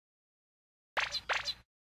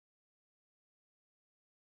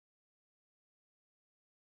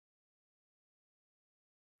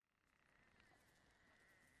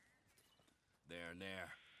There and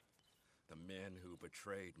there. The men who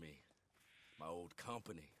betrayed me. My old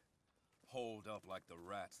company. Holed up like the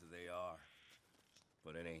rats that they are.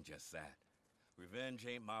 But it ain't just that. Revenge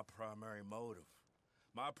ain't my primary motive.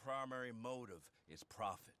 My primary motive is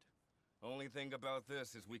profit. Only thing about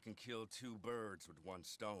this is we can kill two birds with one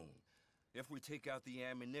stone. If we take out the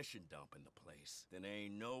ammunition dump in the place, then there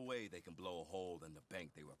ain't no way they can blow a hole in the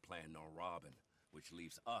bank they were planning on robbing, which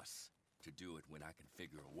leaves us to do it when I can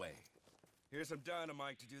figure a way. Here's some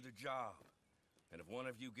dynamite to do the job. And if one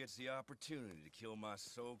of you gets the opportunity to kill my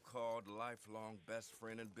so-called lifelong best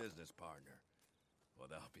friend and business partner, well,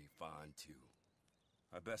 that'll be fine too.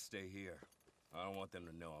 I best stay here. I don't want them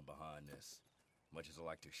to know I'm behind this, much as I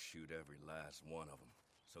like to shoot every last one of them.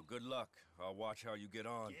 So good luck. I'll watch how you get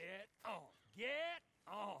on. Get on. Get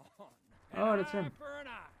on. Oh, that's him. An eye for an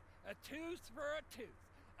eye. A tooth for a tooth.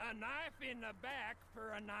 A knife in the back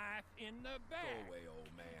for a knife in the back. Go away, old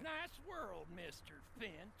man. Nice world, Mr.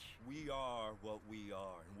 Finch. We are what we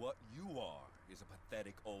are, and what you are is a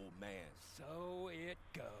pathetic old man. So it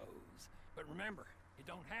goes. But remember, it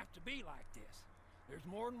don't have to be like this. There's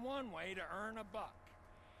more than one way to earn a buck.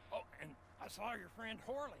 Oh, and I saw your friend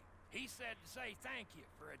Horley. He said to say thank you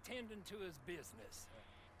for attending to his business.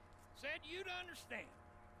 Said you'd understand.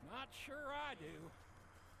 Not sure I do.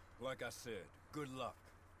 Like I said, good luck.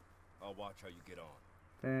 I'll watch how you get on.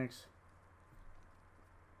 Thanks.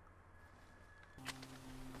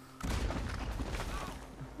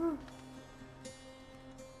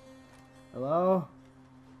 Hello?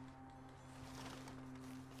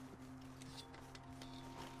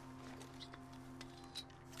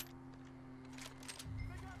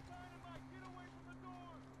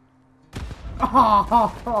 Oh,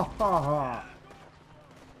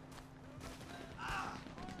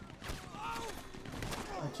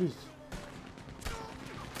 jeez.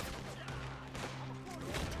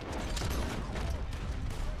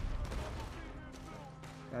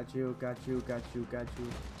 Got you, got you, got you, got you.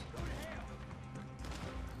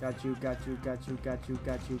 Got you, got you, got you, got you,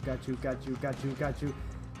 got you, got you, got you, got you, got you.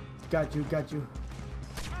 Got you, got you.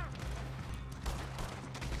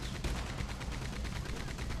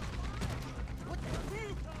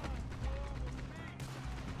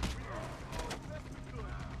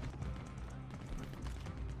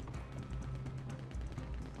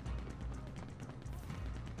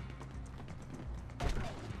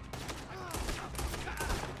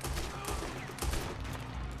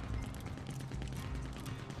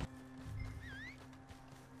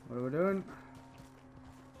 What are we doing?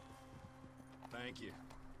 Thank you.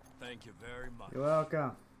 Thank you very much. You're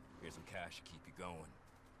welcome. Here's some cash to keep you going.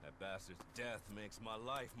 That bastard's death makes my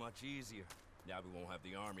life much easier. Now we won't have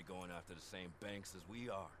the army going after the same banks as we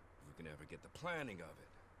are. If we can ever get the planning of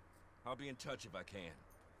it. I'll be in touch if I can.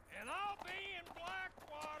 And I'll be in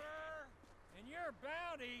Blackwater. And your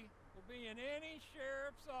bounty will be in any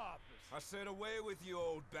sheriff's office. I said away with you,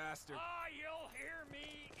 old bastard. Ah, you'll hear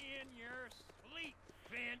me in your sleep,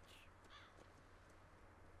 Finch.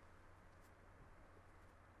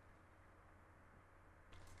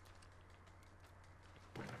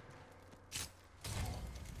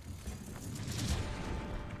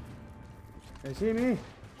 They see me?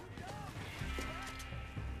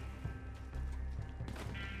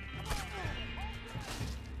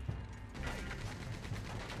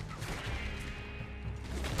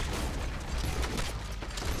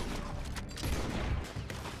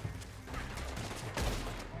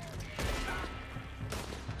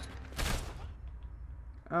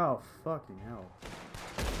 Oh, fucking hell.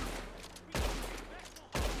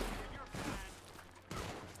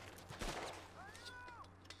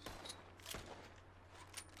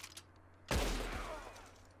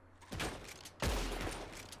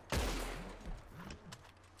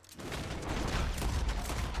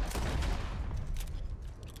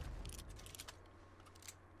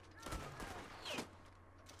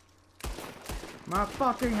 My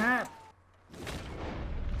fucking hat!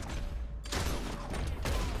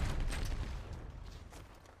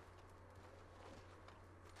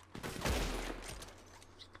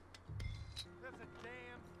 That's a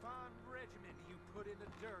damn fine regiment you put in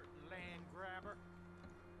the dirt, land grabber.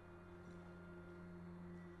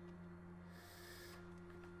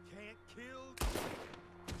 Can't kill.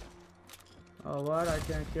 Oh, what? I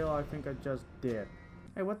can't kill? I think I just did.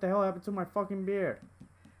 Hey, what the hell happened to my fucking beard?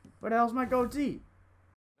 Where the hell's my goatee?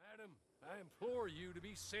 Madam, I implore you to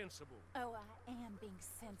be sensible. Oh, I am being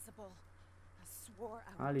sensible. I swore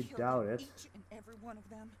I Highly would kill doubt them, it. each and every one of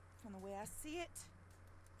them. From the way I see it,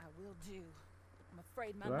 I will do. I'm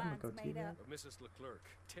afraid my Do I have my mind's goatee made yet? up. But Mrs. Leclerc,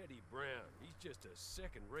 Teddy Brown, he's just a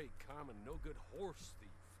second-rate, common, no-good horse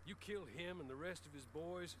thief. You kill him and the rest of his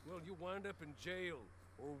boys, well, you'll wind up in jail,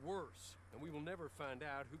 or worse. And we will never find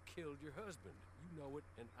out who killed your husband. You know it,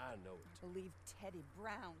 and I know it. I believe Teddy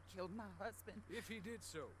Brown killed my husband. If he did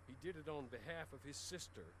so, he did it on behalf of his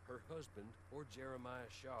sister, her husband, or Jeremiah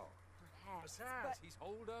Shaw. Perhaps, Besides, but... he's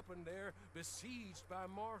holed up in there, besieged by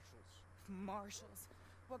marshals. Marshals?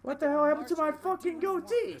 What the hell happened to my fucking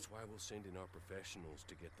goatee? That's why we'll send in our professionals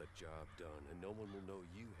to get the job done, and no one will know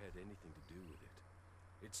you had anything to do with it.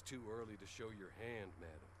 It's too early to show your hand,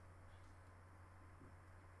 madam.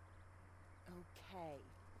 Okay.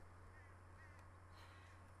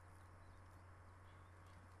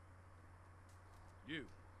 You,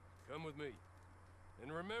 come with me.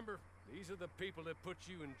 And remember, these are the people that put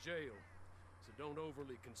you in jail. So don't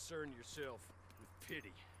overly concern yourself with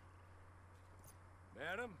pity.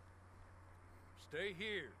 Madam, stay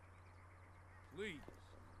here. Please.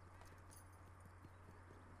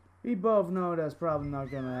 We both know that's probably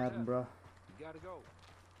not gonna happen, bro. You gotta go.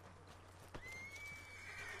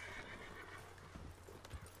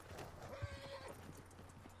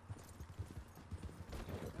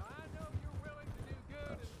 Now, I know you're willing to do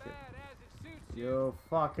good and bad as it suits you. You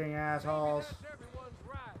fucking assholes. Maybe that's everyone's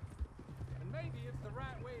right. And maybe it's the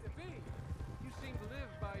right way to be. You seem to live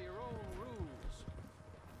by your own rules.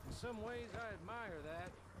 In some ways, I admire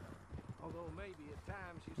that. Although maybe at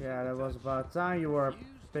times you Yeah, seem that to was touch about time you were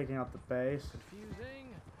confused. picking up the pace.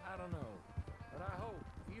 Confusing? I don't know. But I hope,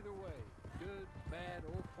 either way, good, bad,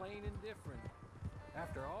 or plain indifferent,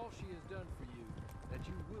 after all she has done for you, that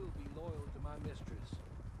you will be loyal to my mistress.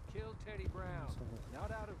 Kill Teddy Brown,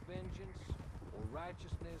 not out of vengeance or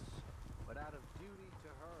righteousness, but out of duty to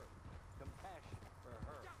her, compassion for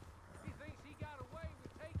her. He thinks he got away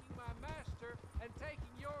with taking my master and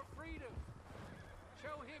taking your freedom.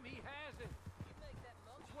 Show him he hasn't.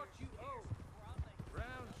 It's what you owe.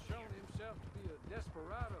 Brown's shown himself to be a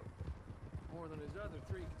desperado, more than his other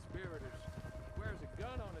three conspirators. Wears a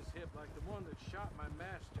gun on his hip like the one that shot my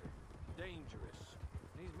master. Dangerous.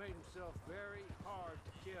 And he's made himself very hard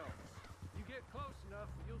to kill. You get close enough,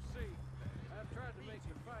 you'll see. I've tried to make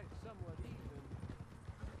the fight somewhat even.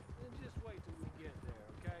 Then just wait till we get there,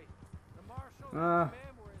 okay? The marshal and the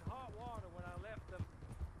men were in hot water when I left them.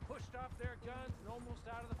 Pushed off their guns and almost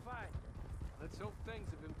out of the fight. Let's hope things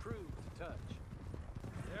have improved a touch.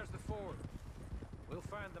 There's the ford. We'll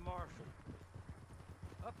find the marshal.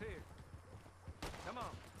 Up here. Come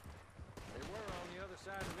on. They were on the other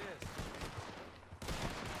side of this.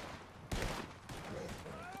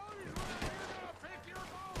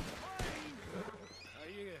 How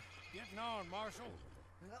you getting on, Marshal?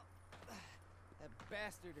 Well, that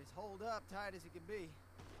bastard is holed up tight as he can be.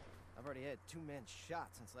 I've already had 2 men shot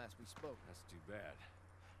since last we spoke. That's too bad.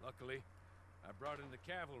 Luckily, I brought in the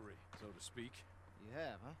cavalry, so to speak. You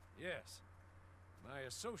have, huh? Yes. My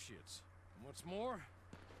associates. And what's more,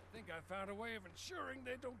 I think I found a way of ensuring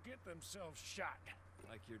they don't get themselves shot.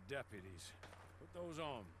 Like your deputies. Put those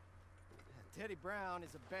on. Teddy Brown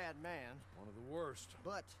is a bad man. One of the worst.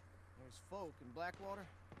 But there's folk in Blackwater,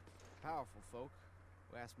 powerful folk,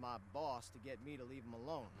 who asked my boss to get me to leave him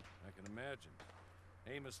alone. I can imagine.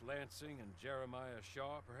 Amos Lansing and Jeremiah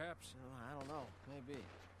Shaw, perhaps? I don't know. Maybe.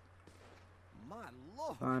 My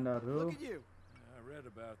lord! Find out who. Look at you! I read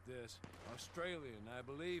about this. Australian, I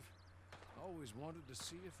believe. Always wanted to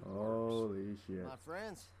see if it works. Holy shit. My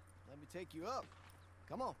friends, let me take you up.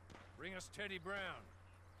 Come on. Bring us Teddy Brown.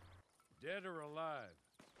 Dead or alive.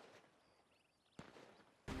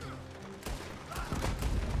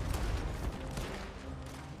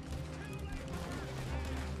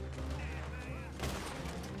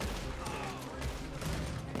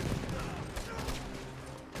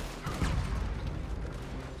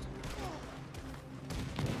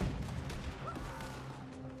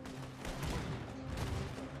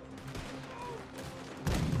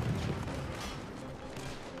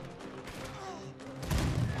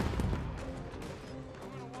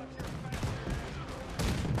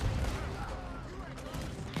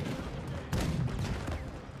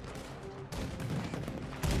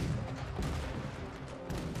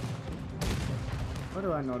 Where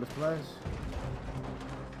do I know this place?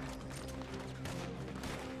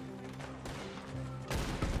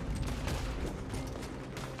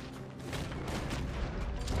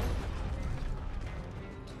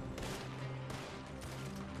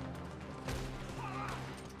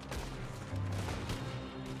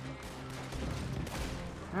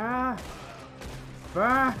 Ah!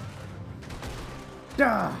 Bah!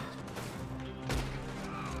 Duh!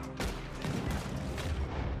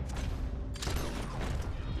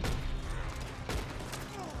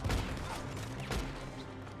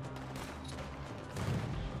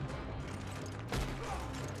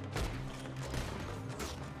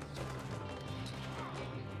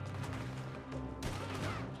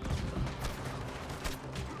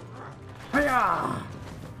 Yeah.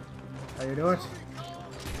 How you doing?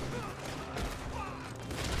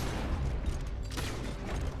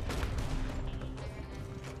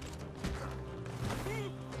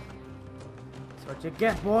 That's what you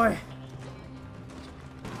get, boy.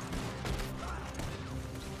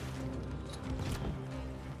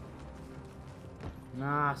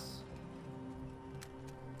 Nice.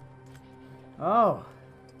 Oh.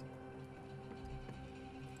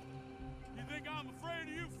 You think I'm afraid of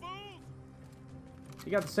you fools?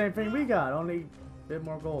 You got the same thing we got, only a bit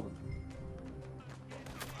more golden.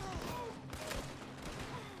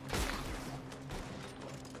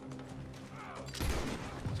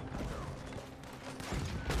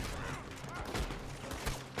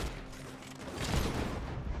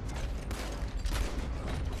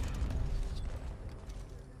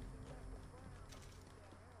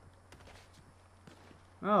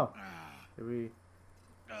 Oh. Did we...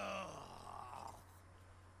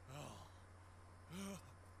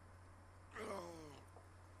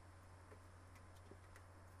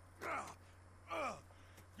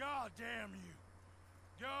 God damn you!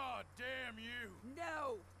 God damn you!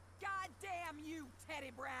 No! God damn you,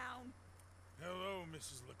 Teddy Brown! Hello,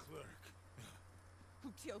 Mrs. Leclerc.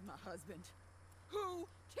 Who killed my husband? Who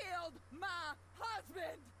killed my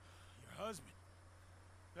husband? Your husband?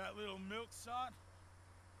 That little milksot?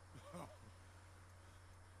 Oh.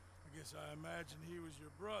 I guess I imagined he was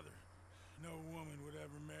your brother. No woman would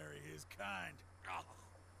ever marry his kind. Oh.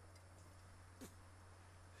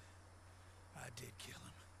 I did kill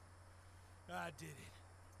him. I did it.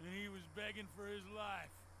 And he was begging for his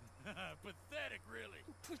life. Pathetic, really.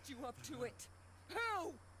 Who put you up to it?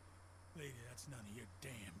 Who? Lady, that's none of your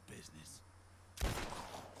damn business.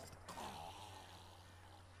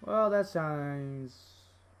 Well, that sounds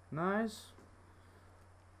nice.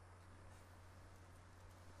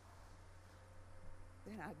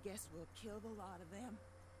 Then I guess we'll kill the lot of them.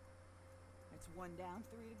 That's 1 down,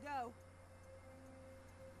 3 to go.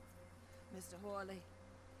 Mr. Horley,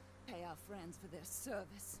 pay our friends for their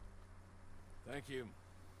service. Thank you.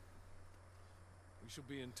 We shall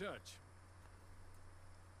be in touch.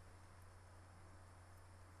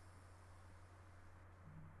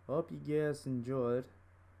 Hope you guys enjoyed.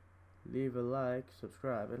 Leave a like,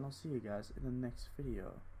 subscribe, and I'll see you guys in the next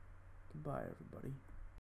video. Goodbye, everybody.